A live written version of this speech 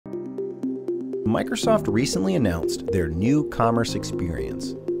Microsoft recently announced their new commerce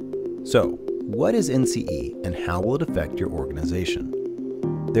experience. So, what is NCE and how will it affect your organization?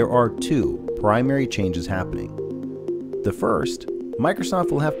 There are two primary changes happening. The first,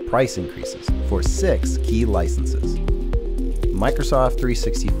 Microsoft will have price increases for 6 key licenses: Microsoft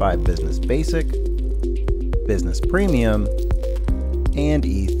 365 Business Basic, Business Premium, and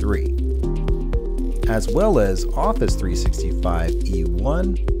E3, as well as Office 365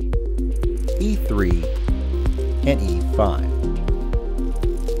 E1, E3, and E5.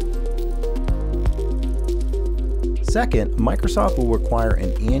 Second, Microsoft will require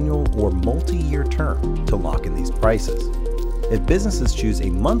an annual or multi-year term to lock in these prices. If businesses choose a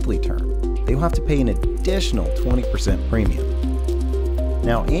monthly term, they will have to pay an additional 20% premium.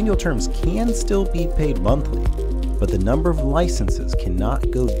 Now, annual terms can still be paid monthly, but the number of licenses cannot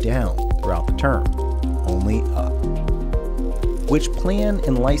go down throughout the term, only up. Which plan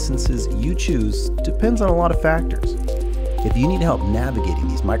and licenses you choose depends on a lot of factors. If you need help navigating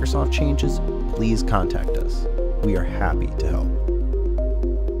these Microsoft changes, please contact us. We are happy to help.